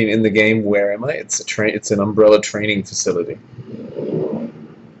 You mean in the game? Where am I? It's an Umbrella training facility.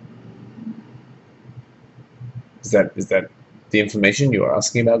 Is that the information you are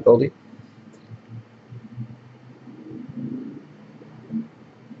asking about, Goldie?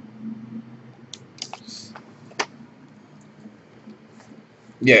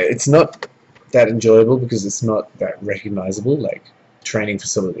 yeah, it's not that enjoyable because it's not that recognizable. Like, training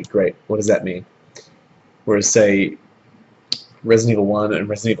facility, great. What does that mean? Whereas, say, Resident Evil 1 and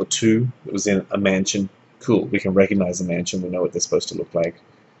Resident Evil 2, it was in a mansion. Cool, we can recognize the mansion. We know what they're supposed to look like.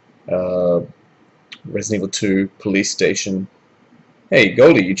 Resident Evil 2, police station. Hey,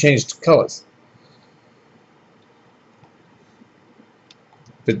 Goldie, you changed colors.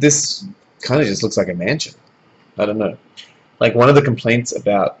 But this kind of just looks like a mansion. I don't know. Like, one of the complaints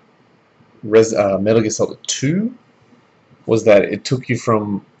about Metal Gear Solid 2 was that it took you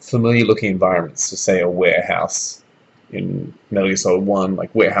from familiar-looking environments, so say a warehouse in Metal Gear Solid 1,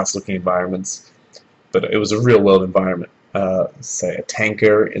 like warehouse-looking environments, but it was a real-world environment. Say a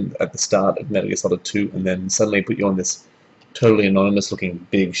tanker at the start of Metal Gear Solid 2, and then suddenly put you on this totally anonymous-looking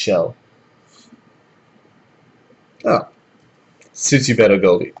big shell. Oh, suits you better,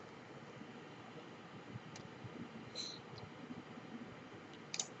 Goldie.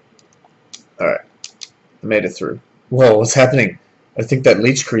 Alright, I made it through. Whoa, what's happening? I think that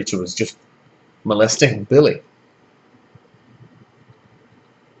leech creature was just molesting Billy.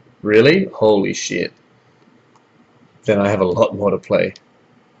 Really? Holy shit. Then I have a lot more to play.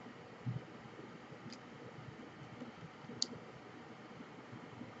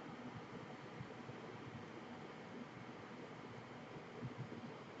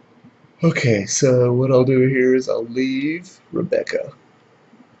 Okay, so what I'll do here is I'll leave Rebecca.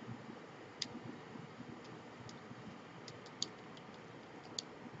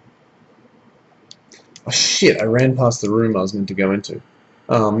 Oh shit, I ran past the room I was meant to go into.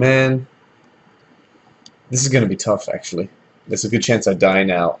 Oh man. This is going to be tough, actually. There's a good chance I die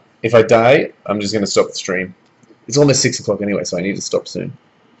now. If I die, I'm just going to stop the stream. It's almost 6 o'clock anyway, so I need to stop soon.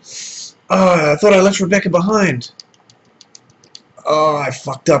 Oh, I thought I left Rebecca behind. Oh, I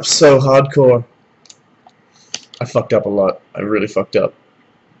fucked up so hardcore. I fucked up a lot. I really fucked up.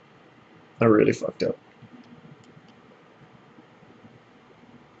 I really fucked up.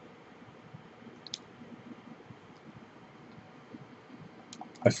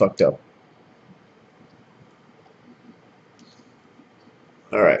 I fucked up.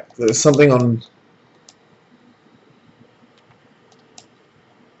 Alright, there's something on...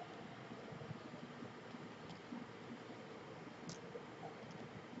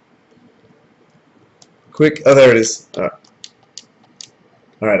 Quick, oh there it is.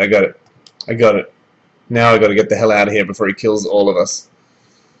 Alright, I got it. I got it. Now I gotta get the hell out of here before he kills all of us.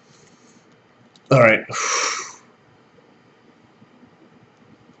 Alright.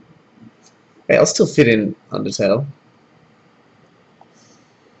 Hey, I'll still fit in Undertale.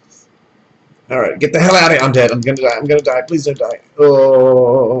 Alright, get the hell out of here. I'm dead. I'm gonna die. I'm gonna die. Please don't die.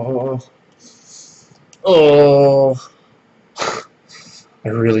 Oh. Oh. I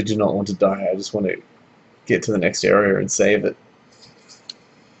really do not want to die. I just want to get to the next area and save it.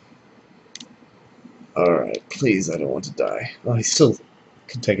 Alright, please, I don't want to die. Oh, he still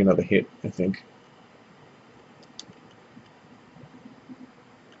can take another hit, I think.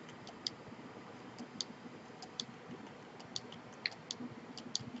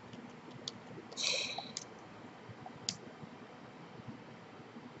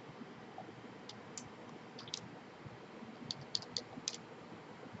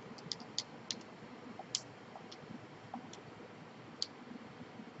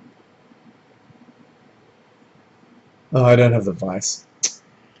 Oh, I don't have the vice.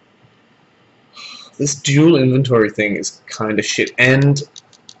 This dual inventory thing is kind of shit. And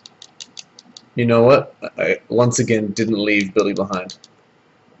you know what? I once again didn't leave Billy behind.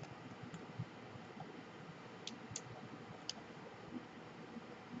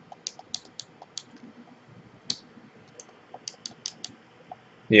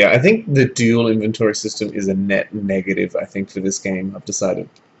 Yeah, I think the dual inventory system is a net negative, I think, for this game, I've decided.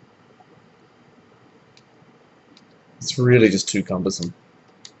 It's really just too cumbersome.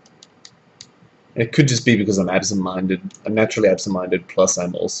 It could just be because I'm absent-minded. I'm naturally absent-minded, plus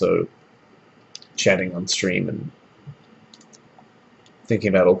I'm also chatting on stream and thinking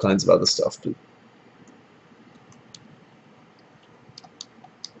about all kinds of other stuff. But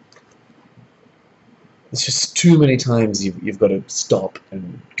it's just too many times you've got to stop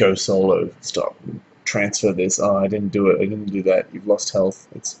and go solo. Stop and transfer this. Oh, I didn't do it. I didn't do that. You've lost health.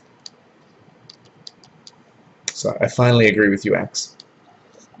 So I finally agree with you, Axe.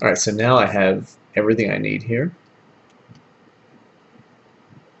 Alright, so now I have everything I need here.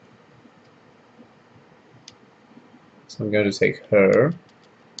 So I'm going to take her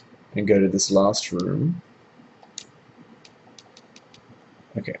and go to this last room.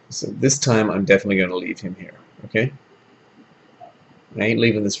 Okay, so this time I'm definitely going to leave him here, okay? I ain't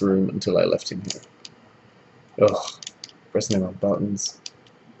leaving this room until I left him here. Ugh, pressing the wrong buttons.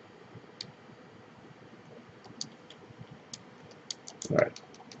 Alright.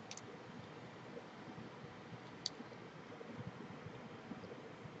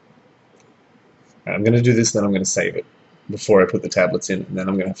 I'm going to do this, then I'm going to save it before I put the tablets in, and then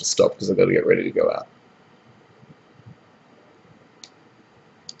I'm going to have to stop because I've got to get ready to go out.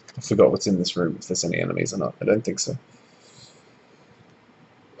 I forgot what's in this room, if there's any enemies or not. I don't think so.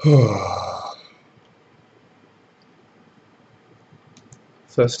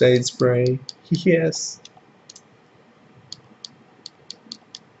 First aid spray. Yes.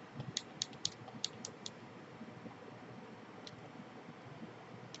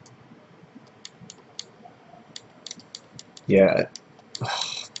 Yeah.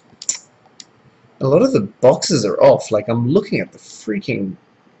 A lot of the boxes are off. Like, I'm looking at the freaking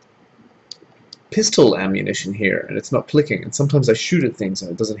pistol ammunition here, and it's not clicking. And sometimes I shoot at things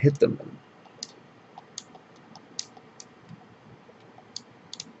and it doesn't hit them.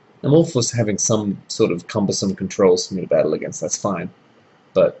 I'm all for having some sort of cumbersome controls for me to battle against. That's fine.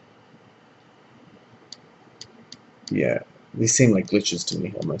 But, yeah, these seem like glitches to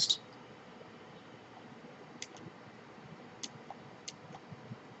me, almost.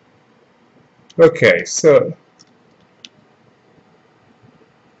 Okay, so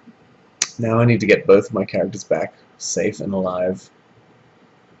now I need to get both of my characters back safe and alive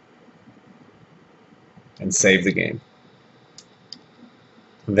and save the game.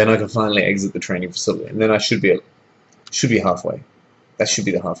 And then I can finally exit the training facility, and then I should be halfway. That should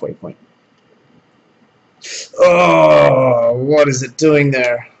be the halfway point. Oh, what is it doing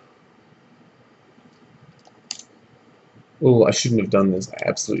there? Oh, I shouldn't have done this. I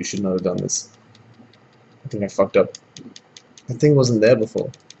absolutely should not have done this. I think I fucked up. That thing wasn't there before.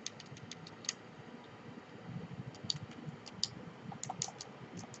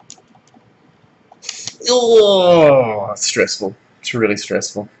 Oh, it's stressful. It's really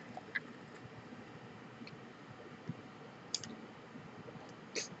stressful.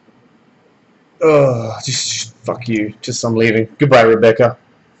 Oh, just fuck you. Just I'm leaving. Goodbye, Rebecca.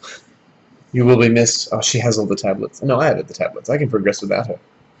 You will be missed. Oh, she has all the tablets. No, I added the tablets. I can progress without her.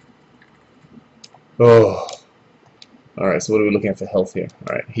 Oh. Alright, so what are we looking at for health here?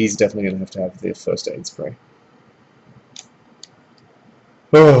 Alright, he's definitely going to have the first aid spray.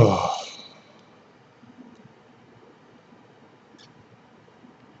 Oh.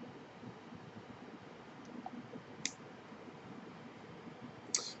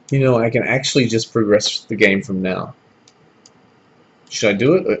 You know, I can actually just progress the game from now. Should I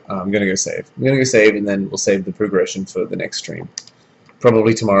do it? I'm going to go save. I'm going to go save, and then we'll save the progression for the next stream.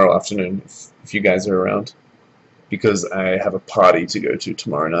 Probably tomorrow afternoon, if you guys are around. Because I have a party to go to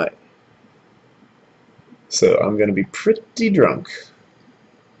tomorrow night. So I'm going to be pretty drunk.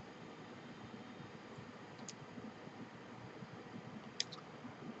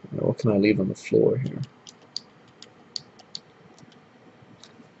 Now, what can I leave on the floor here?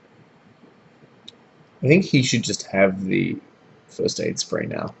 I think he should just have the first aid spray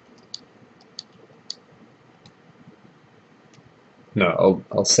now. No,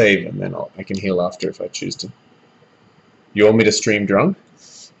 I'll save and then I can heal after if I choose to. You want me to stream drunk?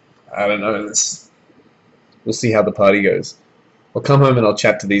 I don't know. We'll see how the party goes. I'll come home and I'll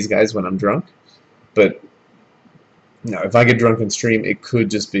chat to these guys when I'm drunk. But no, if I get drunk and stream, it could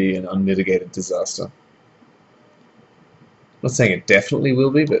just be an unmitigated disaster. I'm not saying it definitely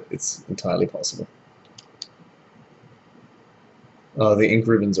will be, but it's entirely possible. Oh, the ink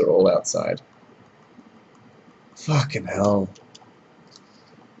ribbons are all outside. Fucking hell.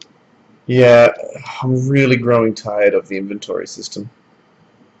 Yeah, I'm really growing tired of the inventory system.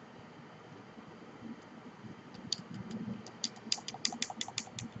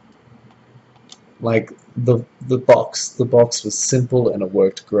 Like, the box was simple and it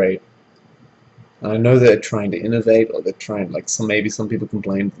worked great. And I know they're trying to innovate, or they're trying, like, maybe some people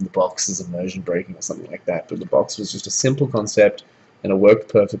complained that the box is immersion breaking or something like that, but the box was just a simple concept and it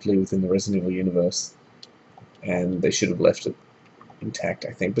worked perfectly within the Resident Evil universe. And they should have left it intact,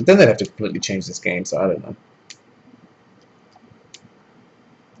 I think. But then they'd have to completely change this game, so I don't know.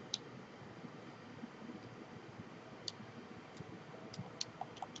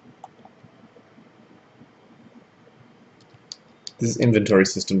 This inventory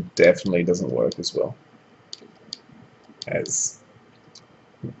system definitely doesn't work as well as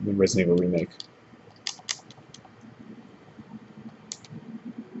the Resident Evil remake.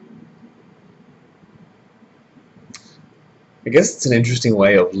 I guess it's an interesting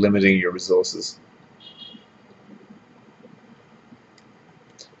way of limiting your resources.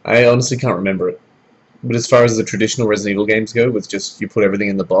 I honestly can't remember it. But as far as the traditional Resident Evil games go, with just you put everything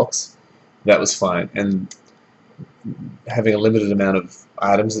in the box, that was fine. And having a limited amount of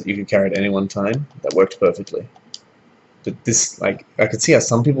items that you could carry at any one time, that worked perfectly. But this, like, I could see how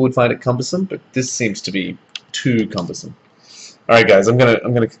some people would find it cumbersome, but this seems to be too cumbersome. All right, guys, I'm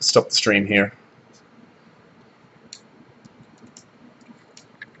gonna stop the stream here.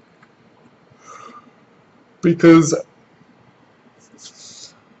 Because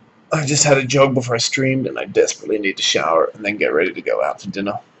I just had a jog before I streamed, and I desperately need to shower and then get ready to go out for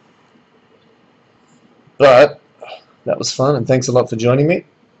dinner. But that was fun, and thanks a lot for joining me.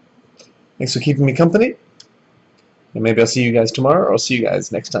 Thanks for keeping me company. And maybe I'll see you guys tomorrow, or I'll see you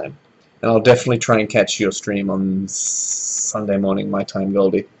guys next time. And I'll definitely try and catch your stream on Sunday morning, my time,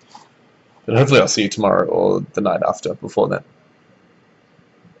 Goldie. But hopefully I'll see you tomorrow or the night after, before then.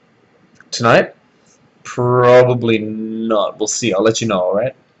 Tonight? Probably not. We'll see. I'll let you know,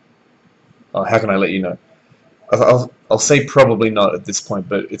 alright? Oh, how can I let you know? I'll say probably not at this point,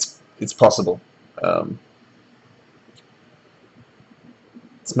 but it's possible.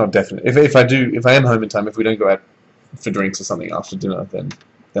 It's not definite. If I am home in time, if we don't go out for drinks or something after dinner, then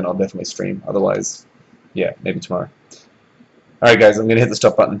I'll definitely stream. Otherwise, yeah, maybe tomorrow. Alright guys, I'm gonna hit the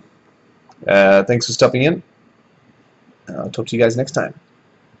stop button. Thanks for stopping in. I'll talk to you guys next time.